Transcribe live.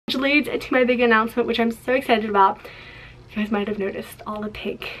which leads to my big announcement, which I'm so excited about. You guys might have noticed all the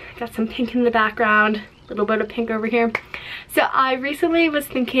pink. Got some pink in the background, a little bit of pink over here. So I recently was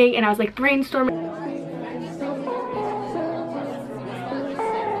thinking, and I was like brainstorming.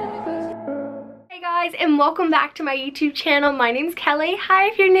 Guys, and welcome back to my YouTube channel. My name's Kelly. Hi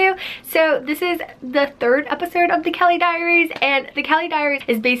if you're new. So this is the third episode of the Kelly Diaries, and the Kelly Diaries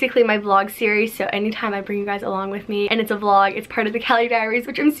is basically my vlog series. So anytime I bring you guys along with me and it's a vlog, it's part of the Kelly Diaries,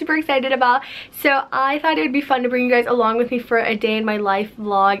 which I'm super excited about. So I thought it would be fun to bring you guys along with me for a day in my life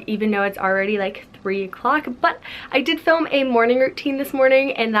vlog, even though it's already like 3 o'clock. But I did film a morning routine this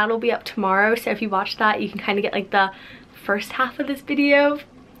morning, and that'll be up tomorrow. So if you watch that, you can kind of get like the first half of this video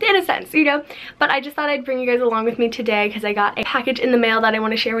in a sense, you know. But I just thought I'd bring you guys along with me today because I got a package in the mail that I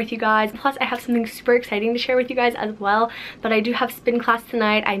want to share with you guys. Plus I have something super exciting to share with you guys as well. But I do have spin class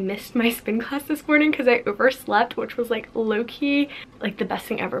tonight. I missed my spin class this morning because I overslept, which was like low-key like the best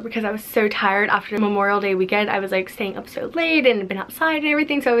thing ever because I was so tired after Memorial Day weekend. I was like staying up so late and been outside and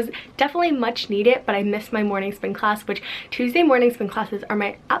everything, so it was definitely much needed. But I missed my morning spin class, which Tuesday morning spin classes are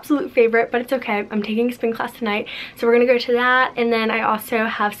my absolute favorite, but it's okay. I'm taking a spin class tonight, so we're gonna go to that. And then I also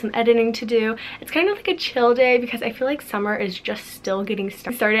have some editing to do. It's kind of like a chill day because I feel like summer is just still getting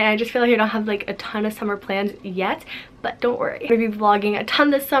started, and I just feel like I don't have like a ton of summer plans yet. But don't worry, I'm gonna be vlogging a ton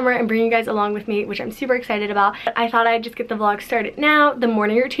this summer and bringing you guys along with me, which I'm super excited about. But I thought I'd just get the vlog started now. The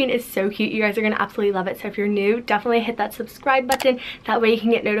morning routine is so cute. You guys are gonna absolutely love it. So if you're new, definitely hit that subscribe button. That way you can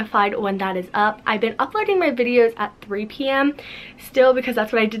get notified when that is up. I've been uploading my videos at 3 p.m. still because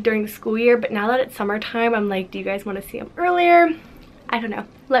that's what I did during the school year. But now that it's summertime, I'm like, do you guys want to see them earlier? I don't know.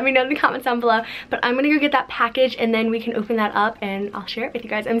 Let me know in the comments down below. But I'm gonna go get that package and then we can open that up and I'll share it with you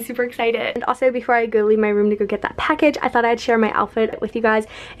guys. I'm super excited. And also before I go leave my room to go get that package, I thought I'd share my outfit with you guys.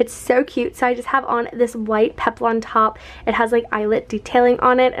 It's so cute. So I just have on this white peplon top. It has like eyelet detailing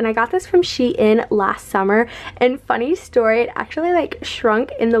on it, and I got this from Shein last summer. And funny story, it actually like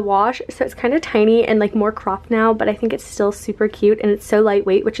shrunk in the wash, so it's kind of tiny and like more cropped now, but I think it's still super cute and it's so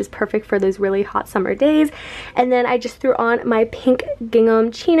lightweight, which is perfect for those really hot summer days. And then I just threw on my pink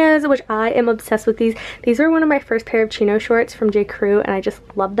gingham chinos, which I am obsessed with. These were one of my first pair of chino shorts from J. Crew, and I just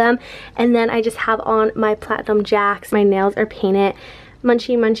love them. And then I just have on my platinum jacks. My nails are painted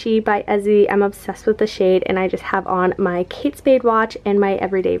Munchy Munchy by Ezzy. I'm obsessed with the shade. And I just have on my Kate Spade watch and my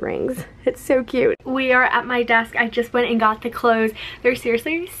everyday rings. It's so cute. We are at my desk. I just went and got the clothes. They're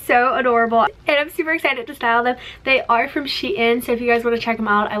seriously so adorable, and I'm super excited to style them. They are from Shein, so if you guys want to check them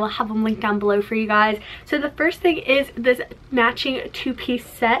out, I will have them linked down below for you guys. So the first thing is this matching two-piece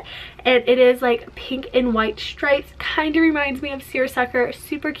set, and it is like pink and white stripes. Kind of reminds me of seersucker.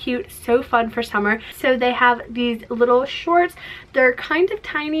 Super cute, so fun for summer. So they have these little shorts. They're kind of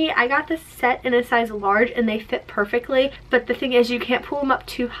tiny. I got this set in a size large and they fit perfectly, but the thing is you can't pull them up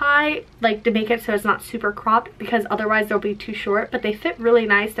too high, like to make it so it's not super cropped, because otherwise they'll be too short. But they fit really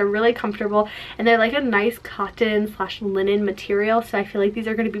nice. They're really comfortable, and they're like a nice cotton / linen material, so I feel like these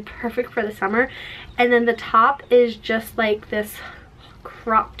are going to be perfect for the summer. And then the top is just like this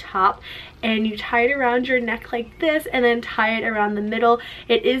crop top, and you tie it around your neck like this and then tie it around the middle.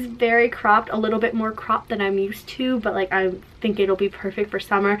 It is very cropped, a little bit more cropped than I'm used to, but like I think it'll be perfect for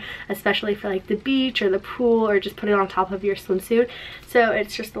summer, especially for like the beach or the pool, or just put it on top of your swimsuit. So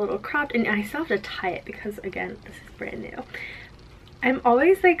it's just a little cropped, and I still have to tie it because again, this is brand new. I'm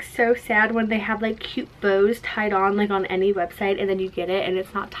always like so sad when they have like cute bows tied on like on any website, and then you get it and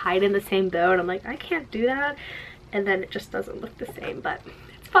it's not tied in the same bow, and I'm like, I can't do that. And then it just doesn't look the same, but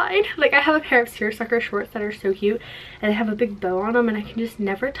it's fine. Like I have a pair of seersucker shorts that are so cute, and they have a big bow on them, and I can just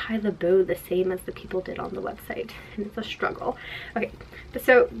never tie the bow the same as the people did on the website, and it's a struggle. Okay,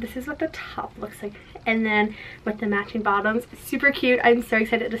 so this is what the top looks like, and then with the matching bottoms, super cute. I'm so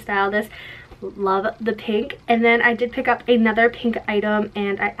excited to style this. Love the pink. And then I did pick up another pink item,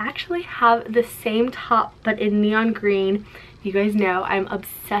 and I actually have the same top but in neon green. You guys know I'm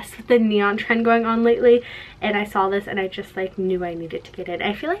obsessed with the neon trend going on lately, and I saw this and I just like knew I needed to get it.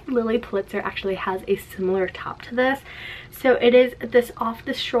 I feel like Lily Pulitzer actually has a similar top to this. So it is this off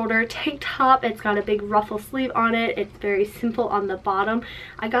the shoulder tank top. It's got a big ruffle sleeve on it. It's very simple on the bottom.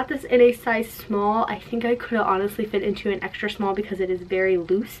 I got this in a size small. I think I could have honestly fit into an extra small because it is very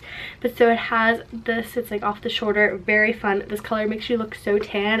loose. But so it has this, it's like off the shoulder, very fun. This color makes you look so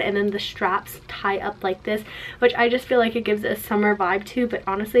tan, and then the straps tie up like this, which I just feel like it gives a summer vibe to. But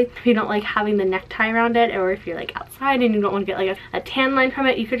honestly, if you don't like having the necktie around it, or or if you're like outside and you don't want to get like a tan line from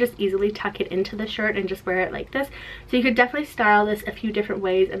it, you could just easily tuck it into the shirt and just wear it like this. So you could definitely style this a few different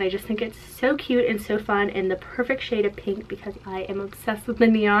ways, and I just think it's so cute and so fun and the perfect shade of pink because I am obsessed with the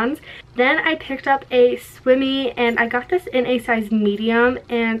neons. Then I picked up a swimmy, and I got this in a size medium,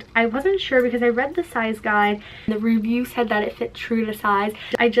 and I wasn't sure because I read the size guide and the review said that it fit true to size.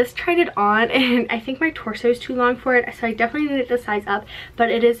 I just tried it on and I think my torso is too long for it, so I definitely needed to size up. But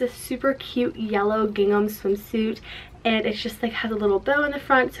it is a super cute yellow gingham swimsuit, and it's just like has a little bow in the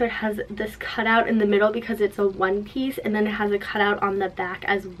front, so it has this cutout in the middle because it's a one piece, and then it has a cutout on the back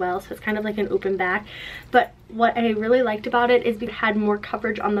as well, so it's kind of like an open back. But what I really liked about it is it had more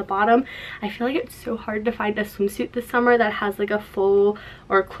coverage on the bottom. I feel like it's so hard to find a swimsuit this summer that has like a full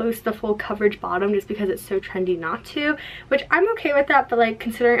or close to full coverage bottom, just because it's so trendy not to, which I'm okay with that. But like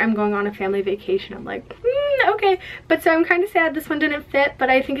considering I'm going on a family vacation, I'm like okay. But so I'm kind of sad this one didn't fit, but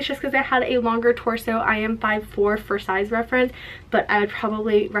I think it's just because I had a longer torso. I am 5'4" for size reference, but I would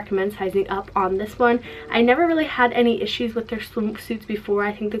probably recommend sizing up on this one. I never really had any issues with their swimsuits before.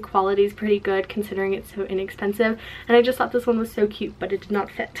 I think the quality is pretty good considering it's so inexpensive, and I just thought this one was so cute, but it did not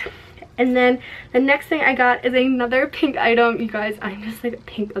fit. And then the next thing I got is another pink item. You guys, I'm just like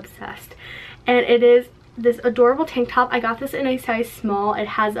pink obsessed, and it is this adorable tank top. I got this in a size small. It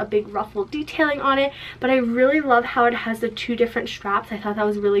has a big ruffle detailing on it, but I really love how it has the two different straps. I thought that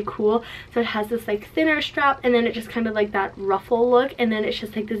was really cool. So it has this like thinner strap, and then it just kind of like that ruffle look, and then it's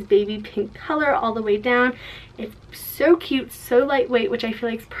just like this baby pink color all the way down. It's so cute, so lightweight, which I feel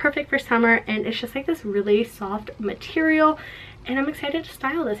like is perfect for summer, and it's just like this really soft material, and I'm excited to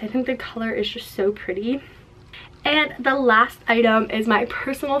style this. I think the color is just so pretty. And the last item is my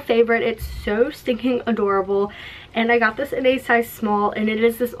personal favorite. It's so stinking adorable, and I got this in a size small, and it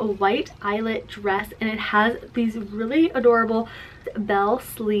is this white eyelet dress, and it has these really adorable bell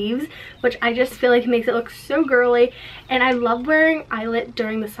sleeves, which I just feel like makes it look so girly. And I love wearing eyelet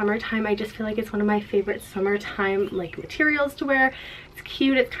during the summertime. I just feel like it's one of my favorite summertime like materials to wear. It's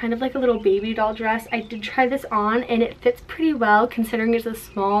cute. It's kind of like a little baby doll dress. I did try this on and it fits pretty well considering it's a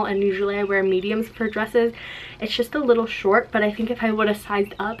small, and usually I wear mediums for dresses. It's just a little short, but I think if I would have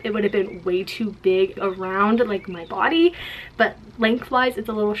sized up, it would have been way too big around like my body. But lengthwise, it's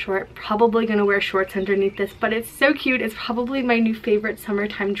a little short. Probably gonna wear shorts underneath this, but it's so cute. It's probably my new favorite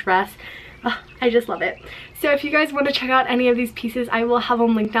summertime dress. Oh, I just love it. So if you guys want to check out any of these pieces, I will have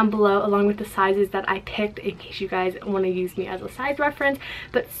them linked down below along with the sizes that I picked in case you guys want to use me as a size reference.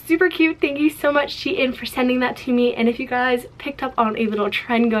 But super cute. Thank you so much, Shein, for sending that to me. And if you guys picked up on a little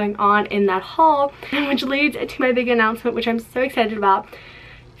trend going on in that haul, which leads to my big announcement, which I'm so excited about,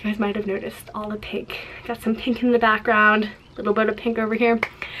 you guys might have noticed all the pink. Got some pink in the background, a little bit of pink over here.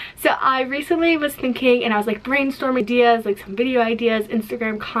 So I recently was thinking, and I was like brainstorming ideas, like some video ideas,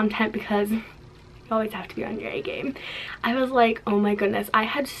 Instagram content, because you always have to be on your A game. I was like, oh my goodness, I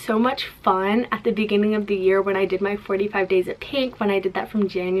had so much fun at the beginning of the year when I did my 45 days of pink, when I did that from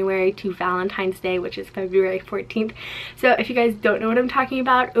January to Valentine's Day, which is February 14th. So if you guys don't know what I'm talking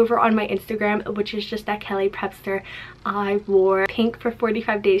about, over on my Instagram, which is just at Kellyprepster, I wore pink for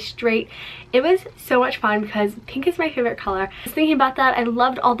 45 days straight. It was so much fun because pink is my favorite color. I was thinking about that. I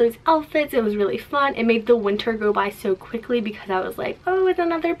loved all those outfits. It was really fun. It made the winter go by so quickly because I was like, oh, it's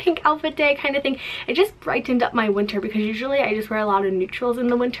another pink outfit day kind of thing. It just brightened up my winter because usually I just wear a lot of neutrals in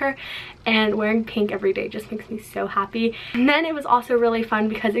the winter, and wearing pink every day just makes me so happy. And then it was also really fun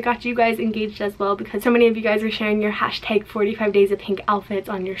because it got you guys engaged as well, because so many of you guys were sharing your hashtag 45 days of pink outfits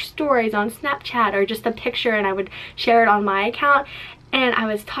on your stories on Snapchat, or just a picture, and I would share it on my account. And I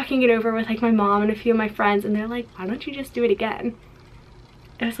was talking it over with like my mom and a few of my friends, and they're like, why don't you just do it again?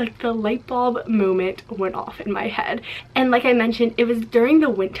 It was like the light bulb moment went off in my head. And like I mentioned, it was during the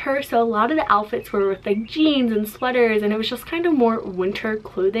winter, so a lot of the outfits were with like jeans and sweaters, and it was just kind of more winter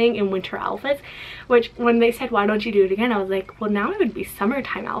clothing and winter outfits, which when they said why don't you do it again, I was like, well, now it would be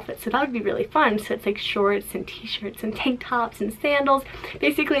summertime outfits, so that would be really fun. So it's like shorts and t-shirts and tank tops and sandals.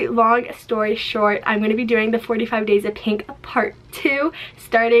 Basically, long story short, I'm going to be doing the 45 days of pink part 2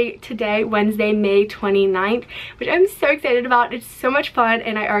 starting today, Wednesday, May 29th, which I'm so excited about. It's so much fun,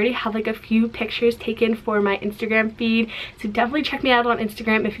 and I already have like a few pictures taken for my Instagram feed, so definitely check me out on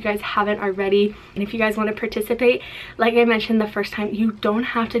Instagram if you guys haven't already. And if you guys want to participate, like I mentioned the first time, you don't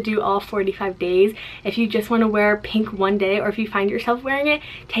have to do all 45 days. If you just want to wear pink one day, or if you find yourself wearing it,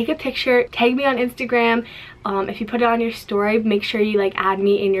 take a picture, tag me on Instagram. If you put it on your story, make sure you like add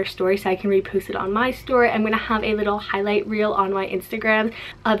me in your story so I can repost it on my story. I'm gonna have a little highlight reel on my Instagram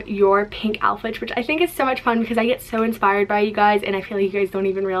of your pink outfits, which I think is so much fun because I get so inspired by you guys, and I feel like you guys don't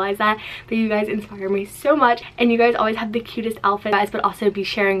even realize that, but you guys inspire me so much, and you guys always have the cutest outfits, guys, but also be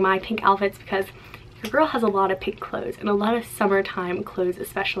sharing my pink outfits because you your girl has a lot of pink clothes and a lot of summertime clothes,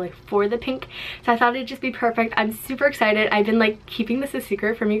 especially for the pink. So I thought it'd just be perfect. I'm super excited. I've been like keeping this a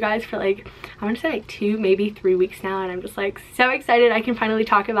secret from you guys for like, I want to say like 2, maybe 3 weeks now, and I'm just like so excited I can finally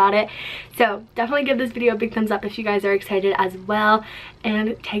talk about it. So definitely give this video a big thumbs up if you guys are excited as well,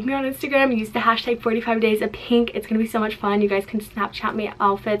 and tag me on Instagram, use the hashtag 45daysofpink. It's gonna be so much fun. You guys can Snapchat me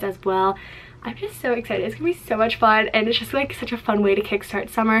outfits as well. I'm just so excited. It's gonna be so much fun, and it's just like such a fun way to kickstart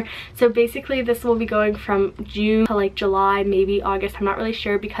summer. So basically this will be going from June to like July, maybe August. I'm not really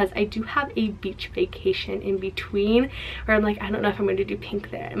sure because I do have a beach vacation in between where I'm like, I don't know if I'm going to do pink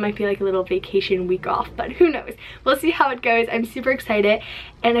there. It might be like a little vacation week off, but who knows. We'll see how it goes. I'm super excited,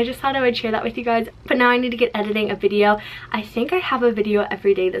 and I just thought I would share that with you guys. But now I need to get editing a video. I think I have a video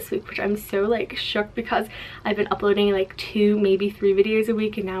every day this week, which I'm so like shook because I've been uploading like 2, maybe 3 videos a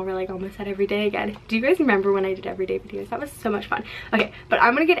week, and now we're like almost at every day again. Do you guys remember when I did everyday videos? That was so much fun. Okay, but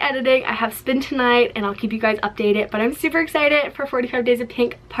I'm gonna get editing. I have spin tonight and I'll keep you guys updated, but I'm super excited for 45 Days of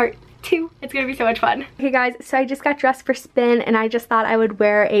Pink Part 2. It's gonna be so much fun. Okay guys, so I just got dressed for spin, and I just thought I would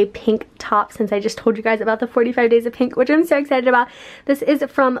wear a pink top since I just told you guys about the 45 Days of Pink, which I'm so excited about. This is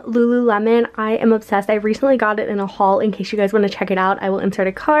from Lululemon. I am obsessed. I recently got it in a haul. In case you guys want to check it out, I will insert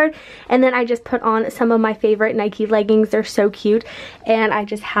a card. And then I just put on some of my favorite Nike leggings. They're so cute. And I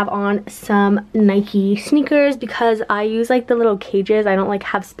just have on some Nike sneakers because I use like the little cages. I don't like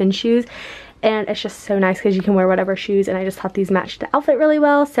have spin shoes. And it's just so nice because you can wear whatever shoes, and I just thought these matched the outfit really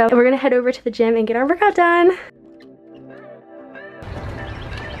well. So we're gonna head over to the gym and get our workout done.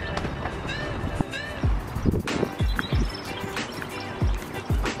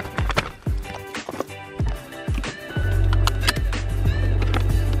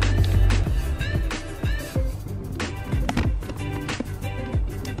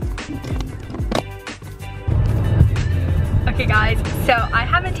 Okay guys, so I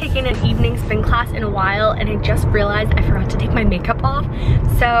haven't taken an evening spin class in a while, and I just realized I forgot to take my makeup off.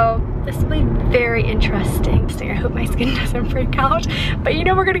 So this will be very interesting. I hope my skin doesn't freak out. But you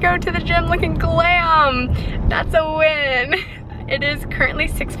know we're gonna go to the gym looking glam. That's a win. It is currently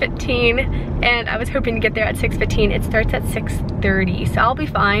 6:15, and I was hoping to get there at 6:15. It starts at 6:30, so I'll be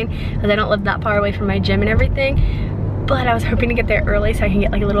fine because I don't live that far away from my gym and everything. But I was hoping to get there early so I can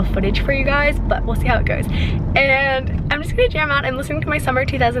get like a little footage for you guys, but we'll see how it goes. And I'm just gonna jam out. I'm listening to my summer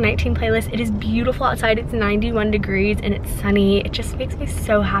 2019 playlist. It is beautiful outside. It's 91 degrees and it's sunny. It just makes me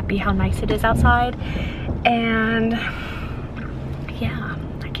so happy how nice it is outside. And yeah,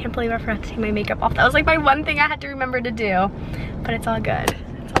 I can't believe I forgot to take my makeup off. That was like my one thing I had to remember to do, but it's all good.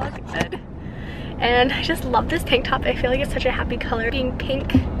 It's all good. And I just love this tank top. I feel like it's such a happy color, being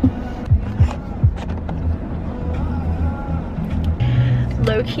pink.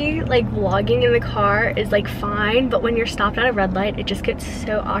 Low-key, like vlogging in the car is like fine, but when you're stopped at a red light, it just gets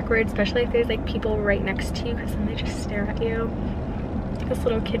so awkward, especially if there's like people right next to you, because then they just stare at you. This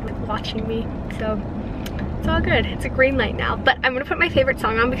little kid was watching me, so it's all good. It's a green light now. But I'm gonna put my favorite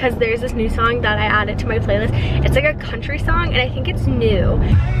song on because there's this new song that I added to my playlist. It's like a country song, and I think it's new.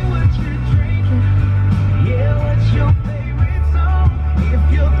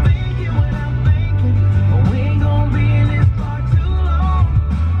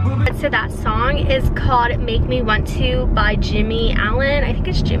 So that song is called Make Me Want To by Jimmy Allen. I think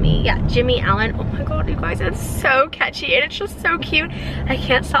it's Jimmy. Yeah, Jimmy Allen. Oh my god, you guys, it's so catchy and it's just so cute. I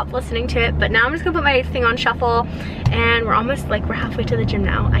can't stop listening to it. But now I'm just gonna put my thing on shuffle, and we're almost like, we're halfway to the gym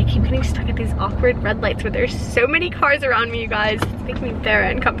now. I keep getting stuck at these awkward red lights where there's so many cars around me, you guys. It's making me very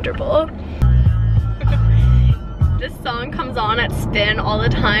uncomfortable. This song comes on at spin all the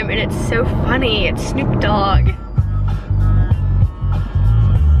time and it's so funny. It's Snoop Dogg.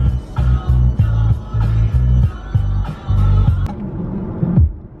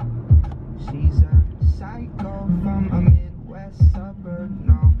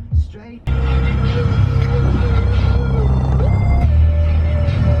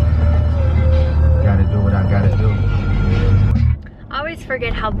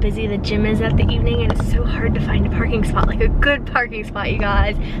 Forget how busy the gym is at the evening, and it's so hard to find a parking spot, like a good parking spot, you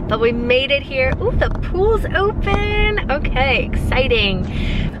guys. But we made it here. Ooh, the pool's open. Okay, exciting.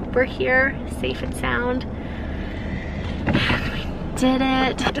 We're here, safe and sound. We did it.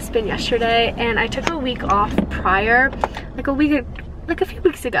 I had to spin yesterday, and I took a week off prior, like a few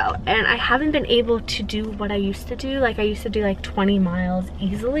weeks ago, and I haven't been able to do what I used to do. Like I used to do like 20 miles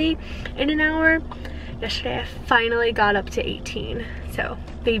easily in an hour. Yesterday I finally got up to 18, so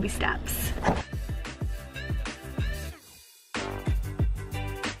baby steps.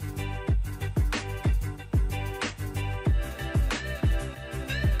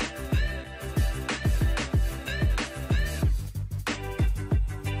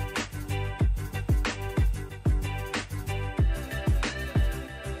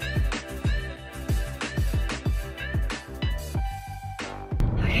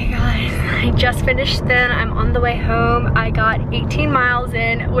 just finished spin. I'm on the way home. I got 18 miles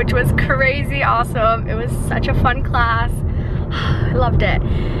in, which was crazy awesome. It was such a fun class. I loved it.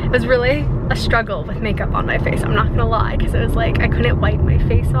 It was really a struggle with makeup on my face, I'm not gonna lie, because it was like I couldn't wipe my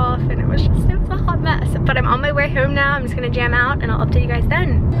face off and it was a hot mess. But I'm on my way home now. I'm just gonna jam out and I'll update you guys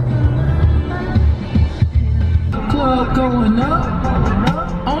then. Club going up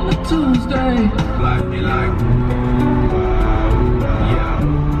on a Tuesday. Like me like.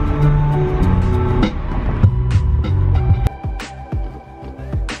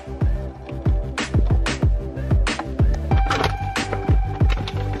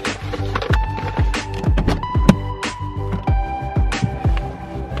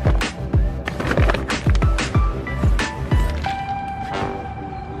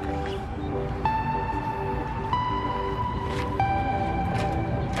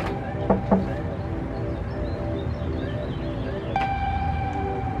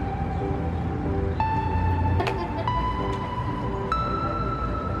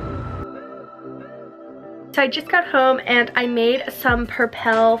 So I just got home and I made some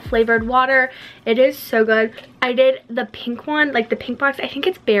Propel flavored water. It is so good. I did the pink one, like the pink box. I think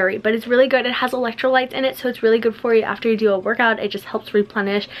it's berry, but it's really good. It has electrolytes in it, so it's really good for you after you do a workout. It just helps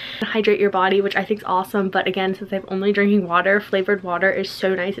replenish and hydrate your body, which I think is awesome. But again, since I'm only drinking water, flavored water is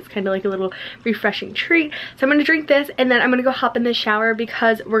so nice. It's kind of like a little refreshing treat. So I'm going to drink this and then I'm going to go hop in the shower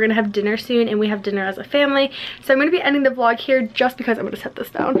because we're going to have dinner soon and we have dinner as a family. So I'm going to be ending the vlog here just because I'm going to set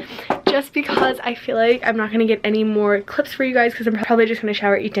this down. Just because I feel like I'm not going to get any more clips for you guys because I'm probably just going to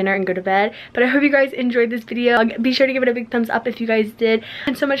shower, eat dinner, and go to bed. But I hope you guys enjoyed this video. Be sure to give it a big thumbs up if you guys did.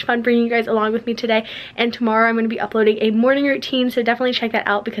 It's so much fun bringing you guys along with me today. And tomorrow I'm going to be uploading a morning routine, so definitely check that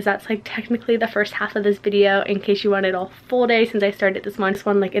out because that's like technically the first half of this video in case you wanted a full day since I started this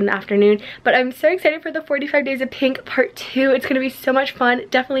one like in the afternoon. But I'm so excited for the 45 Days of Pink part 2. It's going to be so much fun.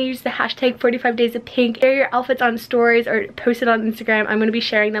 Definitely use the hashtag 45 Days of Pink. Share your outfits on stories or post it on Instagram. I'm going to be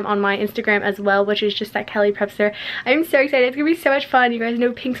sharing them on my Instagram as well, which is just at Kellyprepster. I'm so excited. It's going to be so much fun. You guys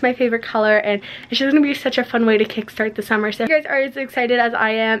know pink's my favorite color and it's just going to be such a fun way to kickstart the summer. So if you guys are as excited as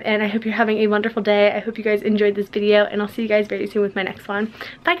I am, and I hope you're having a wonderful day. I hope you guys enjoyed this video and I'll see you guys very soon with my next one.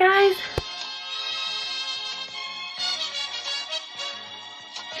 Bye guys!